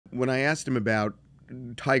when I asked him about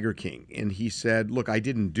Tiger King, and he said, look, I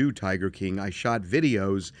didn't do Tiger King. I shot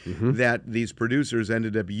videos that these producers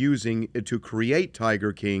ended up using to create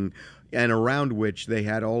Tiger King, and around which they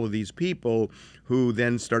had all of these people who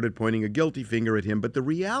then started pointing a guilty finger at him. But the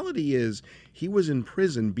reality is he was in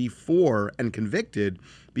prison before and convicted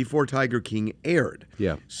before Tiger King aired.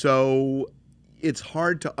 Yeah. So it's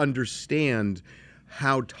hard to understand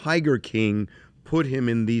how Tiger King put him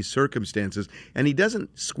in these circumstances, and he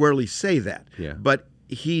doesn't squarely say that. Yeah. But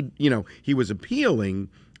he was appealing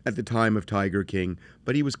at the time of Tiger King,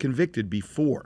 but he was convicted before.